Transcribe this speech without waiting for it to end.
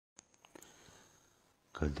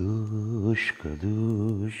Kadosh,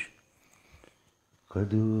 Kadosh,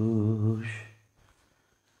 Kadosh,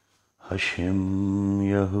 Hashem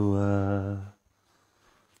Yahuwah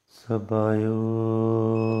Sabaoth.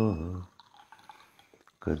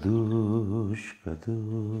 Kadosh,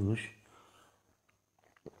 Kadosh,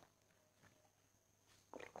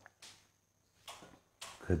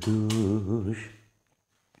 Kadosh,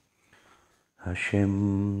 Hashem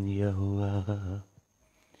Yahuwah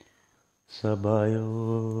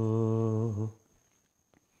Sabaoth.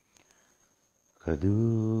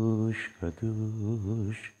 Kadosh,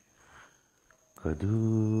 Kadosh,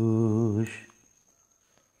 Kadosh,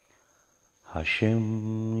 Hashem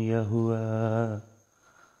Yahuwah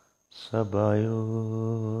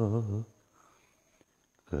Sabaoth.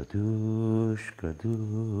 Kadosh,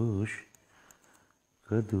 Kadosh,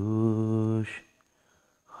 Kadosh,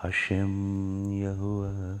 Hashem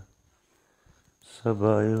Yahuwah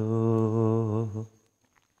Sabaoth.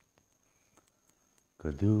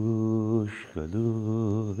 Kadosh,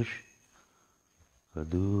 Kadosh,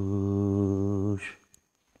 Kadosh,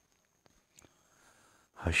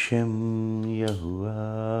 Hashem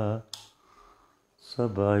Yahuwah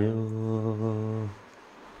Sabaoth.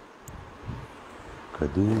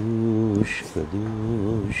 Kadosh,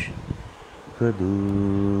 Kadosh,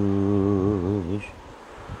 Kadosh,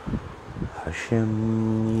 Hashem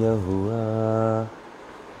Yahuwah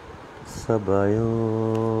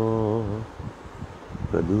Sabaoth.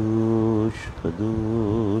 Kadosh,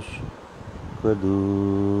 Kadosh,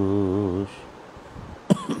 Kadosh,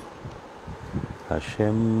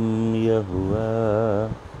 Hashem Yahuwah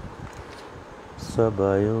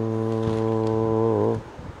Sabaoth.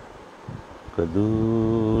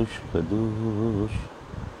 Kadosh, Kadosh,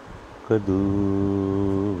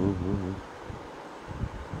 Kadosh,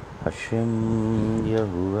 Hashem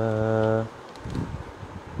Yahuwah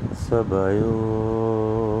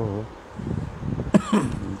Sabaoth.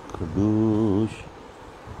 Kadosh,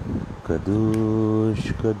 Kadosh,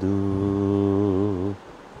 Kadosh,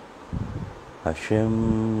 Hashem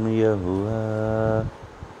Yahuwah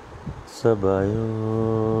Sabaoth.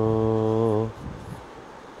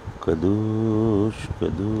 Kadosh,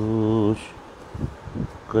 Kadosh,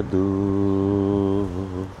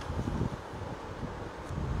 Kadosh,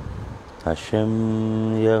 Hashem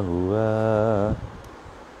Yahuwah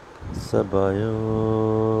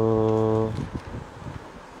Sabaoth.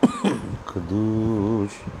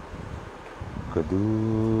 Kadosh,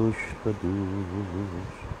 Kadosh, Kadosh,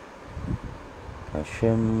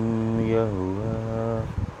 Hashem Yahuwah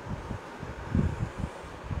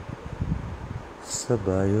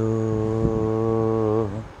Sabaoth.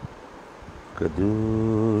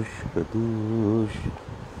 Kadosh, Kadosh,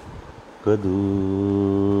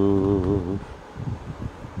 Kadosh,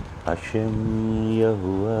 Hashem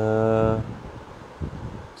Yahuwah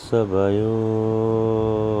Sabaoth.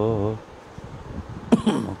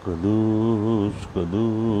 Kadosh,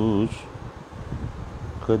 Kadosh,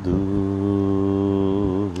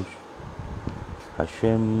 Kadosh,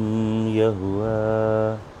 Hashem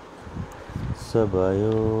Yahuwah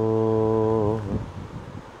Sabaoth.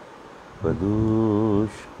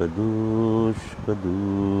 Kadosh, Kadosh,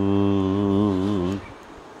 Kadosh,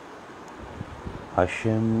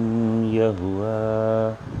 Hashem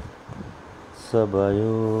Yahuwah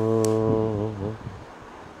Sabaoth.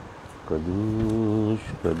 Kadosh,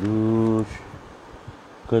 Kadosh,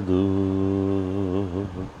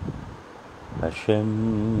 Kadosh, Hashem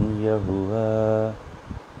Yahuwah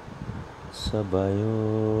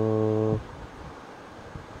Sabaoth.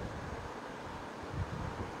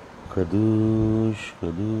 Kadosh,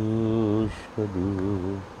 Kadosh,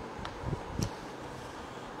 Kadosh,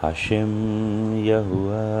 Hashem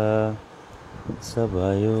Yahuwah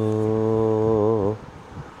Sabaoth.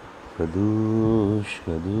 Kadosh,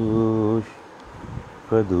 Kadosh,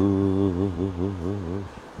 Kadosh,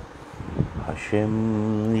 Hashem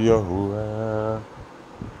Yahuwah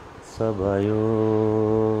Sabaoth.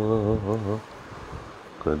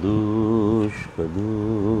 Kadosh,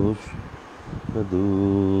 Kadosh,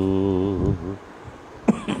 Kadosh,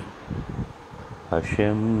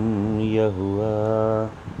 Hashem Yahuwah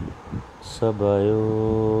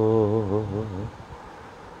Sabaoth.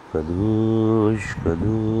 Kadosh,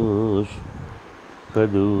 Kadosh,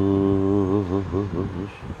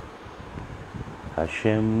 Kadosh,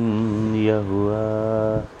 Hashem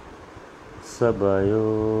Yahuwah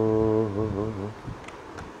Sabaoth.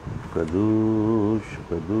 Kadosh,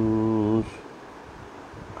 Kadosh,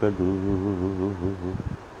 Kadosh,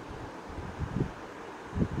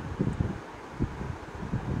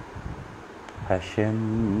 Hashem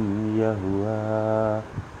Yahuwah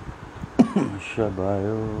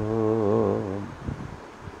Sabaoth.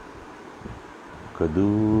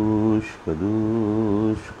 Kadosh,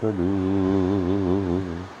 Kadosh,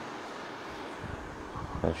 Kadosh,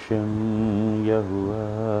 Hashem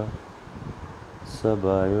Yahuwah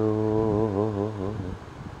Sabaoth.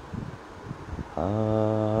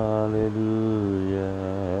 Hallelujah,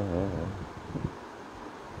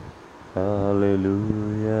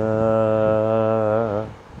 Hallelujah.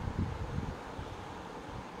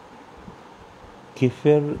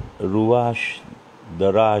 Kifir Ruach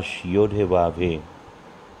Darash Yodhevave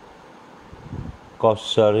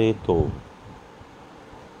Kosareto.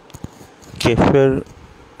 Kifir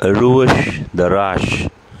Ruach Darash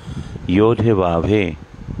Yodhevave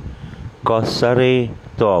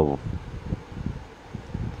Kosareto.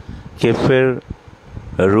 Kifir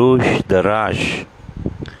Ruach Darash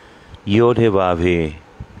Yodhevave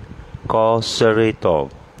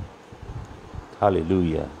Kosareto.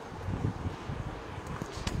 Hallelujah.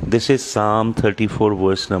 This is Psalm 34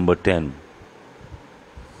 verse number 10,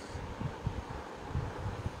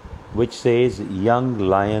 which says, young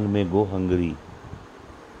lion may go hungry,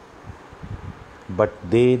 but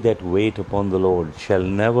they that wait upon the Lord shall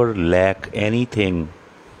never lack anything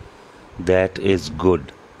that is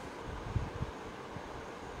good.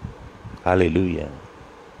 Hallelujah.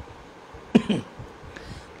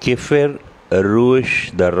 Kifir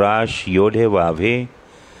Ruach Darash Yodhevave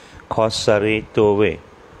Khosare Tove.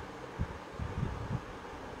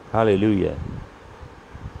 Hallelujah.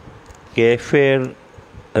 Kefir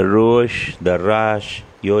Ruach Darash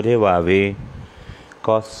Yodhevave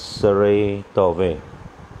Khosare Tove.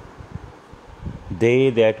 They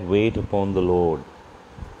that wait upon the Lord,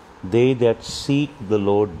 they that seek the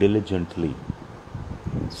Lord diligently.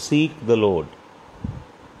 Seek the Lord.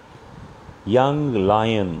 Young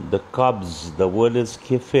lion, the cubs, the word is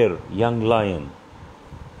kefir, young lion.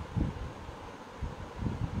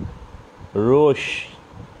 Rosh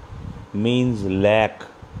means lack,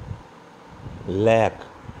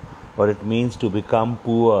 or it means to become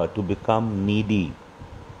poor, to become needy.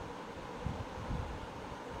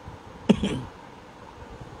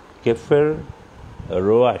 Kefir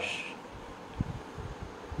Roash.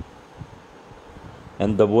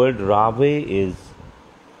 And the word Rave is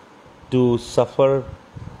to suffer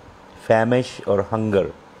famish or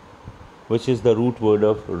hunger, which is the root word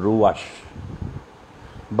of Ruach.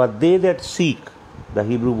 But they that seek, the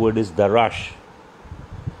Hebrew word is Darash.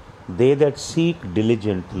 They that seek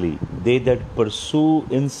diligently, they that pursue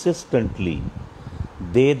insistently,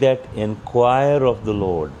 they that inquire of the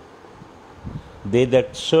Lord, they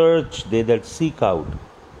that search, they that seek out.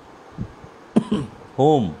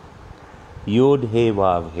 Whom? Yod He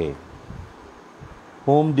Vav He.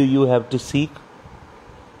 Whom do you have to seek?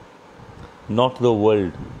 Not the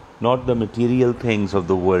world, not the material things of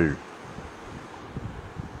the world.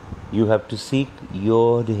 You have to seek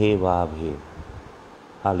Yod He Vav He.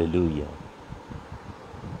 Hallelujah.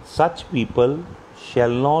 Such people shall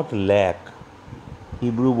not lack.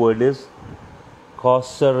 Hebrew word is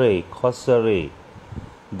khosare.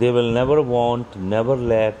 They will never want, never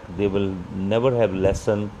lack. They will never have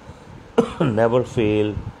lesson, never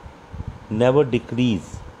fail, never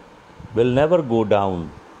decrease, will never go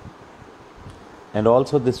down. And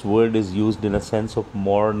also this word is used in a sense of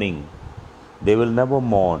mourning. They will never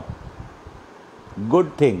mourn.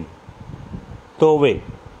 Good thing. Tove.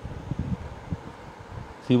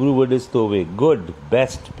 Hebrew word is tove. Good,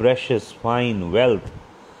 best, precious, fine, wealth,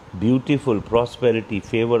 beautiful, prosperity,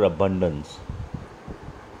 favor, abundance.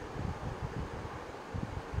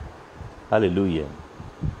 Hallelujah.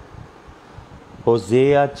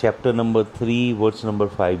 Hosea chapter number 3 verse number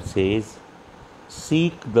 5 says,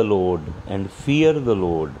 seek the Lord and fear the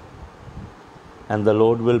Lord, and the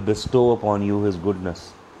Lord will bestow upon you His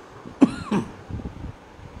goodness.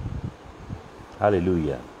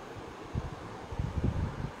 Hallelujah.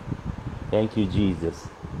 Thank you, Jesus.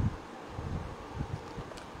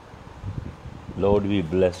 Lord, we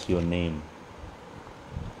bless your name.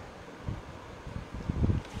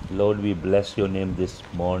 Lord, we bless your name this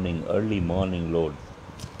morning, early morning, Lord.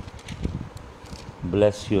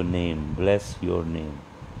 Bless your name, bless your name.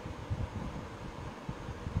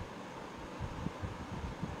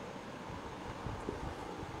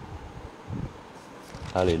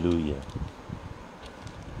 Hallelujah.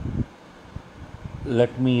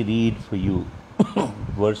 Let me read for you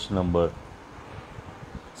verse number,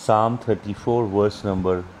 Psalm 34 verse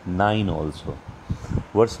number 9 also.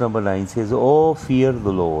 Verse number 9 says, oh, fear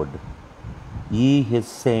the Lord, ye His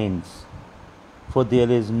saints, for there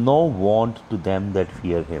is no want to them that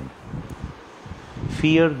fear Him.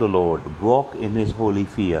 Fear the Lord, walk in His holy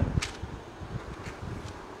fear.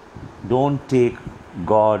 Don't take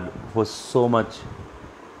God for so much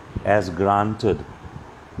as granted.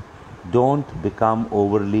 Don't become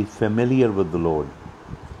overly familiar with the Lord.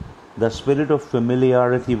 The spirit of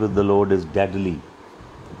familiarity with the Lord is deadly.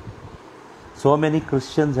 So many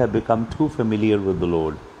Christians have become too familiar with the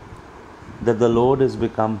Lord that the Lord has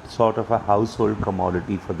become sort of a household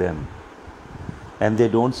commodity for them. And they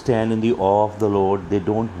don't stand in the awe of the Lord. They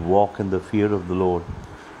don't walk in the fear of the Lord.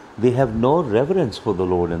 They have no reverence for the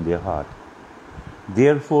Lord in their heart.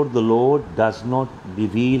 Therefore, the Lord does not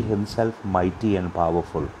reveal Himself mighty and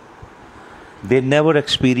powerful. They never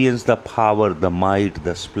experience the power, the might,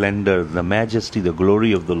 the splendor, the majesty, the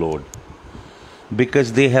glory of the Lord,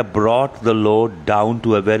 because they have brought the Lord down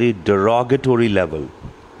to a very derogatory level.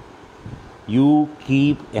 You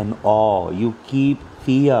keep an awe, you keep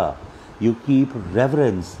fear, you keep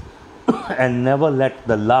reverence, and never let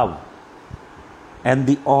the love and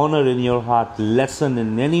the honor in your heart lessen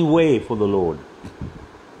in any way for the Lord.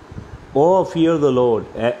 Oh, fear the Lord.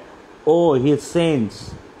 Oh, His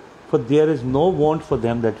saints. For there is no want for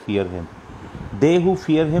them that fear Him. They who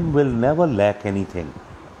fear Him will never lack anything.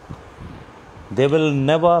 They will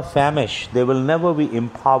never famish. They will never be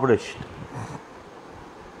impoverished.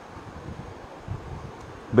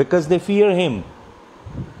 Because they fear Him.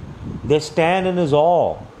 They stand in His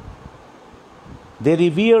awe. They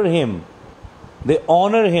revere Him. They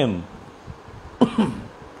honor Him.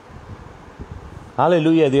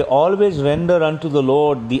 Hallelujah. They always render unto the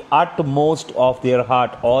Lord the utmost of their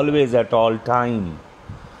heart, always at all time.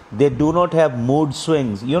 They do not have mood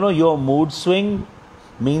swings. You know, your mood swing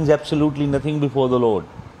means absolutely nothing before the Lord.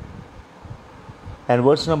 And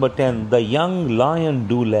verse number 10, the young lion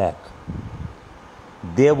do lack.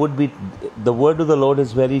 There would be, the word of the Lord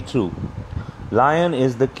is very true. Lion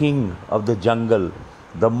is the king of the jungle,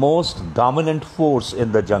 the most dominant force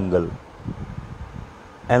in the jungle.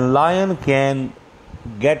 And lion can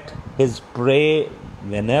get his prey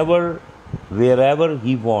whenever, wherever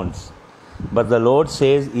he wants. But the Lord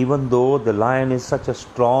says, even though the lion is such a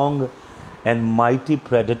strong and mighty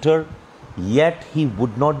predator, yet he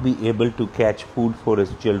would not be able to catch food for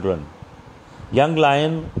his children. Young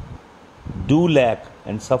lion do lack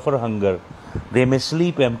and suffer hunger. They may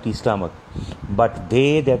sleep empty stomach, but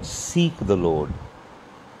they that seek the Lord.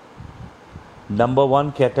 Number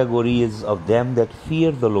one category is of them that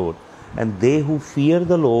fear the Lord. And they who fear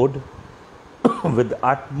the Lord with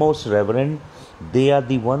utmost reverence, they are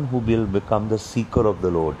the one who will become the seeker of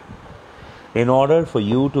the Lord. In order for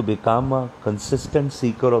you to become a consistent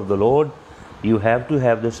seeker of the Lord, you have to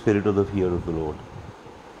have the spirit of the fear of the Lord.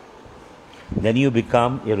 Then you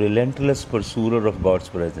become a relentless pursuer of God's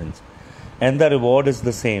presence. And the reward is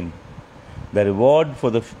the same. The reward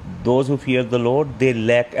for those who fear the Lord, they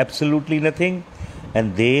lack absolutely nothing.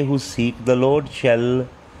 And they who seek the Lord shall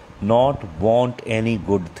not want any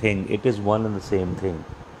good thing. It is one and the same thing.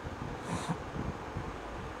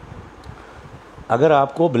 अगर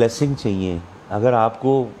आपको blessing चाहिए, अगर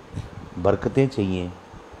आपको बरकतें चाहिए,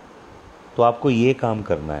 तो आपको ये काम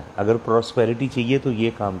करना है. अगर प्रॉस्पेरिटी चाहिए तो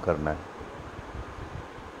ये काम करना है.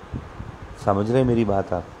 समझ रहे मेरी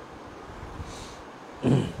बात आप?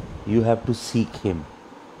 You have to seek Him.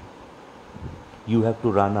 You have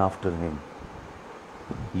to run after Him.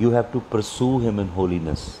 You have to pursue Him in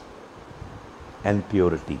holiness and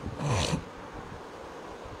purity.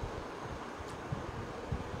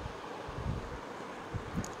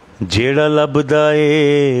 ਜਿਹੜਾ ਲੱਭਦਾ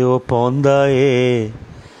ਏ ਉਹ ਪਾਉਂਦਾ ਏ,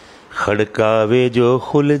 ਖੜਕਾਵੇ ਜੋ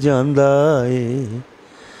ਖੁੱਲ ਜਾਂਦਾ ਏ,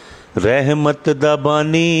 ਰਹਿਮਤ ਦਾ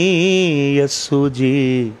ਬਾਨੀ ਯਸੂ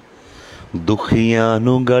ਜੀ, ਦੁਖੀਆਂ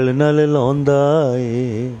ਨੂੰ ਗਲ ਨਾਲ ਲਾਉਂਦਾ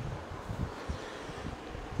ਏ,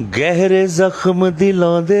 ਗਹਿਰੇ ਜ਼ਖਮ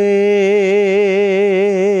ਦਿਲਾਉਂਦੇ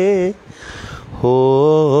ਹੋ,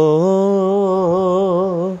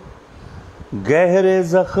 ਗਹਿਰੇ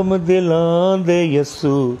ਜ਼ਖਮ ਦਿਲਾਉਂਦੇ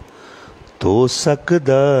ਯਸੂ ਧੋ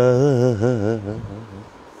ਸਕਦਾ,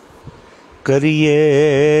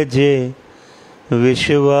 ਕਰੀਏ ਜੇ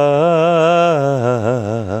ਵਿਸ਼ਵਾਸ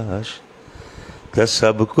ਤਾਂ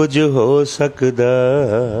ਸਭ ਕੁਝ ਹੋ ਸਕਦਾ,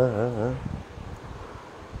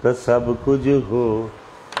 ਤਾਂ ਸਭ ਕੁਝ ਹੋ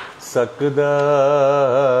ਸਕਦਾ,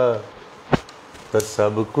 ਤਾਂ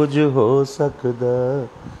ਸਭ ਕੁਝ ਹੋ ਸਕਦਾ.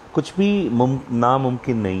 कुछ भी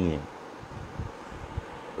नामुमकिन नहीं है.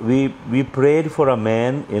 We prayed for a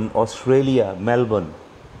man in Australia, Melbourne,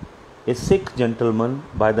 a Sikh gentleman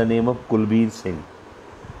by the name of Kulbir Singh.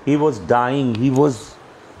 He was dying. He was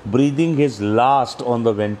breathing his last on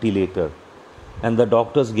the ventilator, and the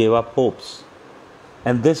doctors gave up hopes.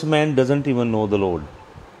 And this man doesn't even know the Lord.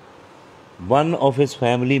 One of his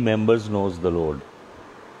family members knows the Lord.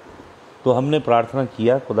 तो हमने प्रार्थना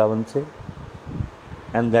किया खुदावंद से,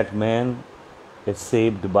 and that man is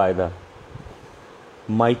saved by the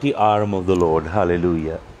mighty arm of the Lord.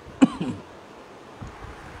 Hallelujah.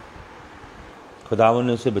 खुदावन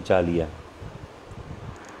ने उसे बचा लिया.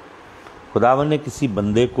 खुदावन ने किसी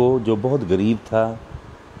बंदे को जो बहुत गरीब था,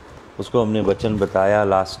 उसको हमने वचन बताया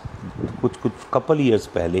लास्ट कुछ कपल ईयर्स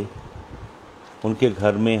पहले. उनके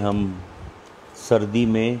घर में हम सर्दी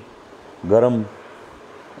में गरम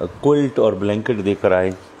क्विल्ट और ब्लैंकेट देकर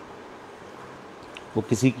आए. वो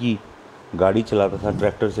किसी की गाड़ी चलाता था,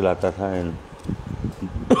 ट्रैक्टर चलाता था, and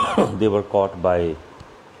they were caught by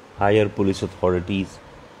higher police authorities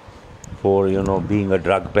for being a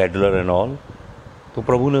drug peddler and all. तो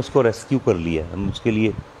प्रभु ने उसको रेस्क्यू कर लिया. हम उसके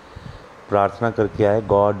लिए प्रार्थना करके आए.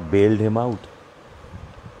 God बेल्ड him out.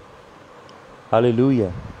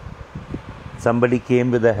 Hallelujah. Somebody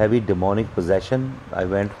came with a heavy demonic possession. I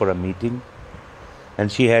went for a meeting,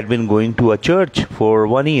 and she had been going to a church for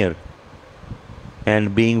 1 year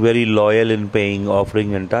and being very loyal in paying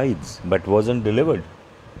offering and tithes, but wasn't delivered.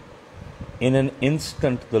 In an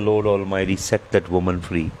instant, the Lord Almighty set that woman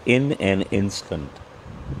free. In an instant.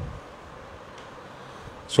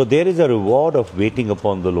 So there is a reward of waiting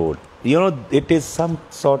upon the Lord. It is some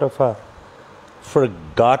sort of a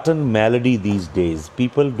forgotten melody these days.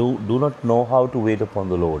 People do not know how to wait upon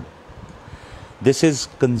the Lord. This is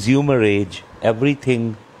consumer age. Everything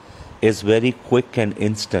is very quick and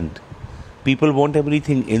instant. People want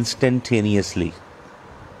everything instantaneously.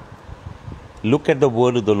 Look at the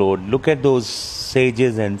word of the Lord. Look at those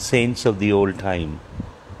sages and saints of the old time.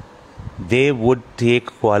 They would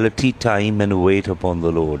take quality time and wait upon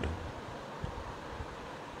the Lord.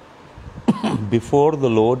 Before the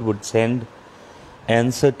Lord would send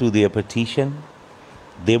answer to their petition,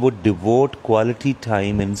 they would devote quality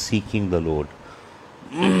time in seeking the Lord.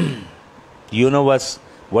 You know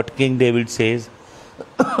what King David says?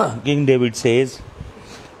 King David says,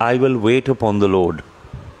 I will wait upon the Lord.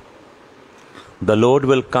 The Lord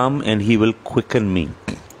will come and he will quicken me.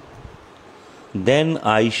 Then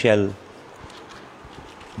I shall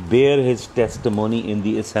bear his testimony in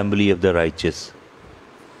the assembly of the righteous.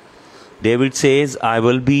 David says, I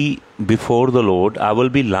will be before the Lord, I will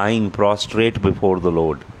be lying prostrate before the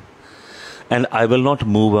Lord, and I will not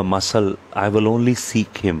move a muscle. I will only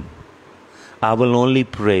seek him. I will only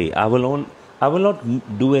pray. I will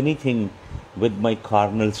not do anything with my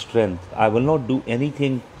carnal strength. I will not do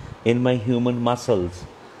anything in my human muscles.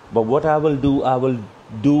 But what I will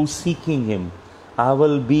do seeking him. I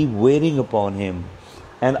will be waiting upon him,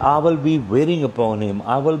 and I will be waiting upon him.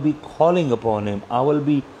 I will be calling upon him. I will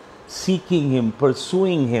be seeking him,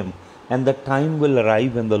 pursuing him, and the time will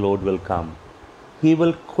arrive when the Lord will come. He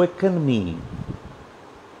will quicken me.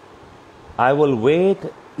 I will wait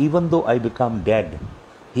even though I become dead.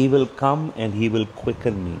 He will come and he will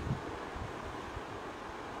quicken me.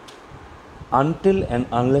 Until and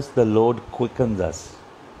unless the Lord quickens us,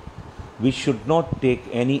 we should not take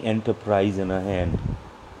any enterprise in our hand.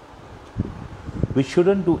 We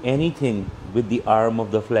shouldn't do anything with the arm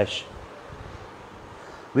of the flesh.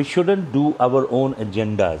 We shouldn't do our own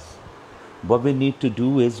agendas. What we need to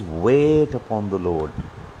do is wait upon the Lord.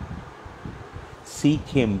 Seek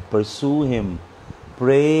him, pursue him,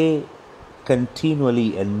 pray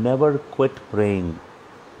continually and never quit praying.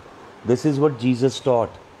 This is what Jesus taught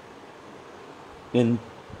in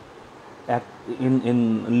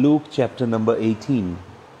Luke chapter number 18.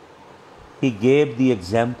 He gave the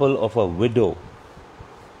example of a widow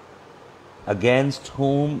against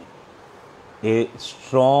whom a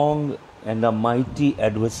strong and a mighty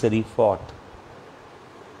adversary fought.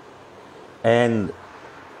 And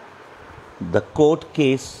the court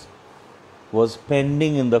case was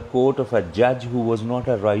pending in the court of a judge who was not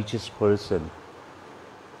a righteous person.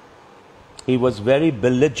 He was very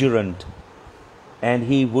belligerent, and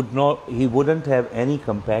he wouldn't have any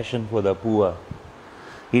compassion for the poor.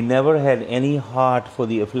 He never had any heart for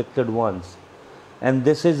the afflicted ones. And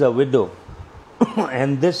this is a widow.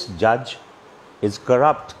 And this judge is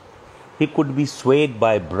corrupt. He could be swayed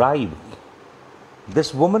by bribe.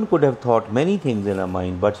 This woman could have thought many things in her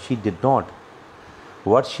mind, but she did not.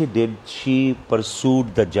 What she did, she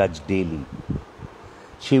pursued the judge daily.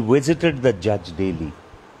 She visited the judge daily.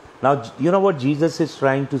 Now, you know what Jesus is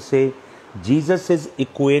trying to say? Jesus is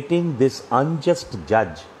equating this unjust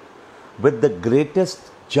judge with the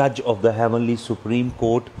greatest judge of the heavenly supreme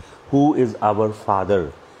court, who is our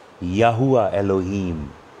Father, Yahuwah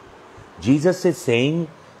Elohim. Jesus is saying,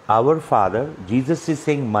 our Father, Jesus is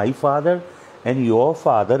saying, my Father and your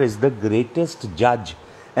Father is the greatest judge.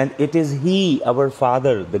 And it is He, our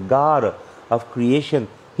Father, the God of creation.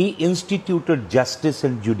 He instituted justice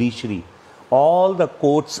and judiciary. all the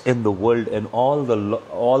courts in the world and all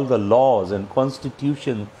the laws and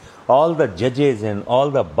constitution, all the judges and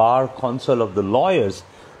all the bar council of the lawyers,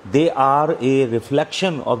 they are a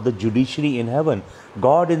reflection of the judiciary in heaven.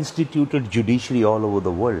 God instituted judiciary all over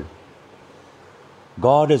the world.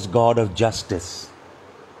 God is God of justice.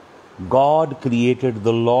 God created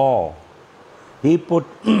the law. He put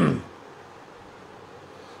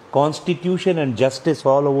constitution and justice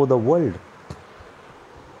all over the world.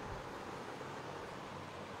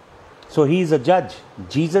 So he is a judge.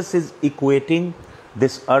 Jesus is equating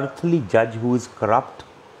this earthly judge who is corrupt,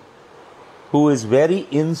 who is very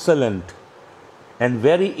insolent and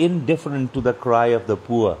very indifferent to the cry of the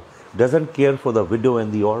poor, doesn't care for the widow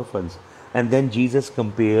and the orphans. And then Jesus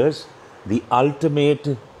compares the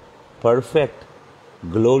ultimate, perfect,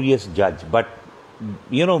 glorious judge. But,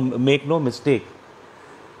 make no mistake,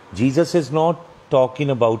 Jesus is not talking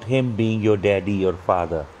about him being your daddy or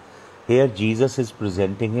father. Here Jesus is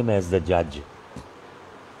presenting him as the judge.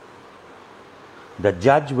 The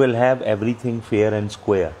judge will have everything fair and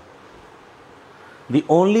square. The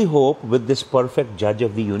only hope with this perfect judge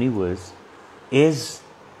of the universe is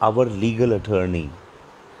our legal attorney,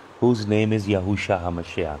 whose name is Yahushua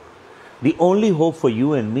HaMashiach. The only hope for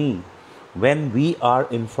you and me when we are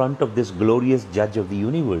in front of this glorious judge of the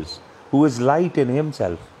universe, who is light in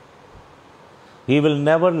himself. He will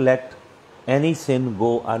never let any sin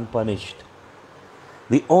go unpunished.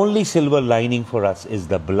 The only silver lining for us is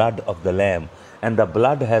the blood of the Lamb, and the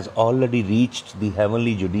blood has already reached the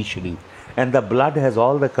heavenly judiciary, and the blood has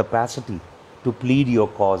all the capacity to plead your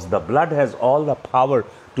cause. The blood has all the power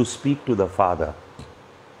to speak to the Father,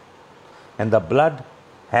 and the blood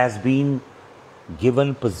has been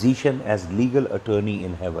given position as legal attorney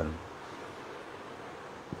in heaven.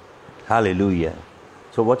 Hallelujah.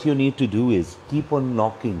 So what you need to do is keep on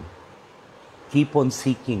knocking, keep on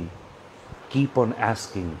seeking, keep on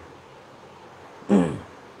asking.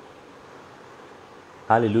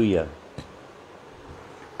 Hallelujah.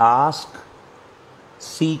 Ask,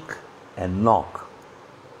 seek, and knock.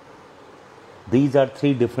 These are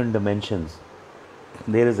three different dimensions.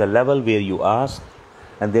 There is a level where you ask,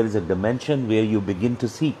 and there is a dimension where you begin to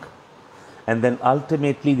seek. And then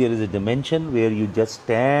ultimately there is a dimension where you just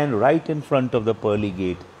stand right in front of the pearly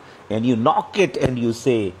gate and you knock it and you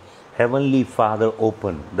say, Heavenly Father,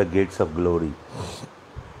 open the gates of glory.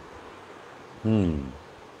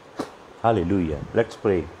 Hallelujah. Let's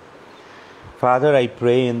pray. Father, I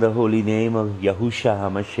pray in the holy name of Yahushua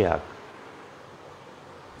HaMashiach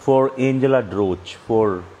for Angela Droch,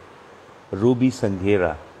 for Ruby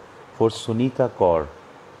Sanghera, for Sunita Kaur,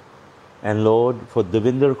 and Lord, for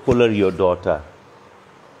Devinder Kular, your daughter,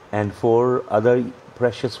 and for other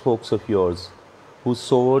precious folks of yours who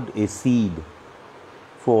sowed a seed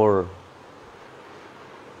for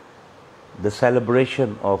the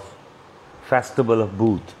celebration of Festival of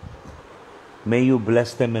Booth. May you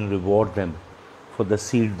bless them and reward them for the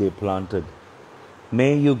seed they planted.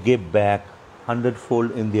 May you give back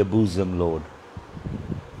 100-fold in their bosom, Lord.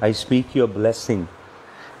 I speak your blessing.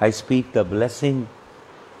 I speak the blessing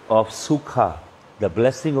of Sukha, the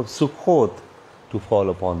blessing of Sukhot to fall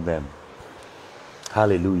upon them.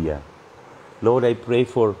 Hallelujah. Lord, I pray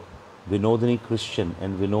for Vinodini Christian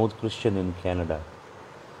and Vinod Christian in Canada,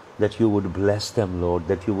 that you would bless them, Lord,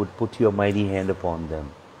 that you would put your mighty hand upon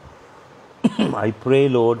them. I pray,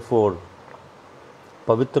 Lord, for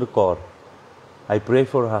Pavitra Kaur. I pray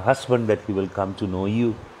for her husband that he will come to know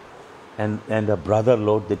you, and a brother,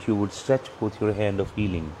 Lord, that you would stretch forth your hand of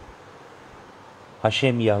healing.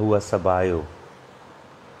 Hashem Yahuwah Sabayo.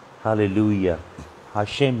 Hallelujah.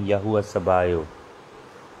 Hashem Yahuwah Sabayo.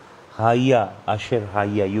 Haya Asher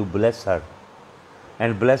Haya, you bless her.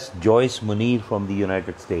 And bless Joyce Munir from the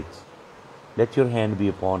United States. Let your hand be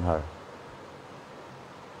upon her.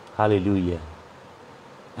 Hallelujah.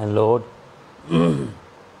 And Lord,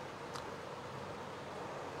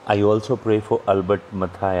 I also pray for Albert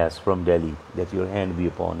Matthias from Delhi, that your hand be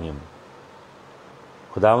upon him.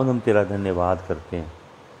 खुदावंद हम तेरा धन्यवाद करते हैं.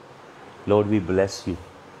 Lord, we bless you.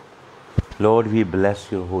 Lord, we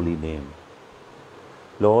bless your holy name.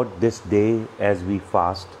 Lord, this day as we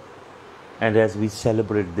fast and as we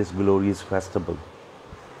celebrate this glorious festival,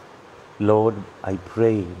 Lord, I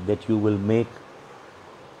pray that you will make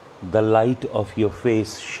the light of your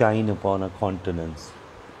face shine upon our countenance.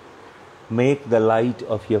 Make the light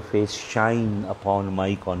of your face shine upon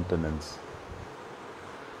my countenance.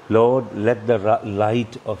 Lord, let the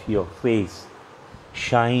light of your face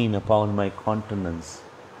shine upon my countenance.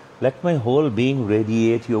 Let my whole being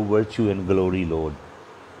radiate your virtue and glory, Lord.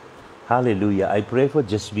 Hallelujah. I pray for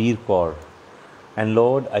Jasveer Kaur. And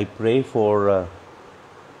Lord, I pray for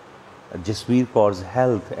Jasveer Kaur's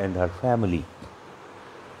health and her family.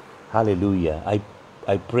 Hallelujah.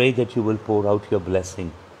 I pray that you will pour out your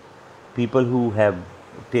blessing. People who have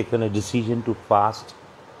taken a decision to fast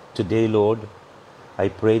today, Lord, I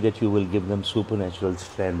pray that you will give them supernatural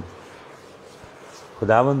strength.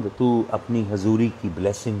 खुदावंद तू अपनी हजूरी की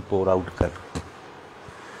blessing पोर out कर.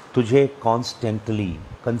 तुझे constantly,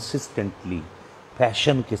 consistently,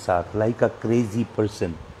 passion के साथ, like a crazy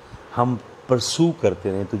person हम परसू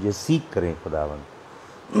करते रहें, तुझे सीख करें खुदावंद.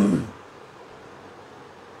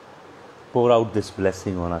 Pour out this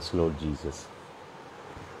blessing on us, Lord Jesus.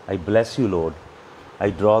 I bless you, Lord. I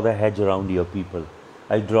draw the hedge around your people.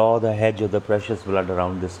 I draw the hedge of the precious blood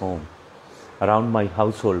around this home, around my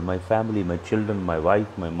household, my family, my children, my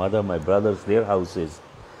wife, my mother, my brothers, their houses.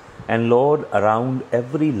 And Lord, around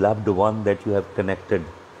every loved one that you have connected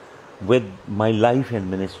with my life and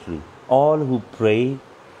ministry. All who pray,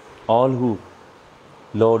 all who,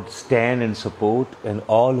 Lord, stand and support, and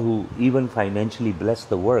all who even financially bless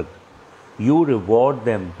the work. You reward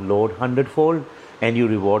them, Lord, 100-fold, and you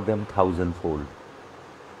reward them 1,000-fold.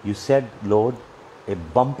 You said, Lord, a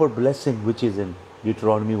bumper blessing which is in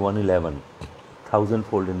Deuteronomy 1:11,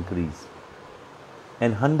 1,000-fold increase.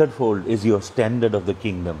 And 100-fold is your standard of the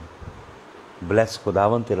kingdom. Bless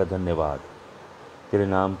खुदावन तेरा धन्यवाद. तेरे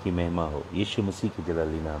नाम की महिमा हो. यीशु मसीह के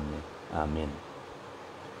जलाली नाम में. Amen.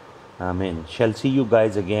 Amen. Shall see you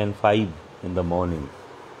guys again 5 in the morning.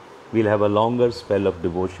 We'll have a longer spell of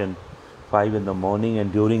devotion, 5 in the morning,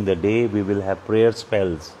 and during the day we will have prayer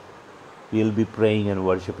spells. We'll be praying and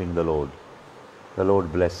worshiping the Lord. The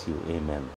Lord bless you. Amen.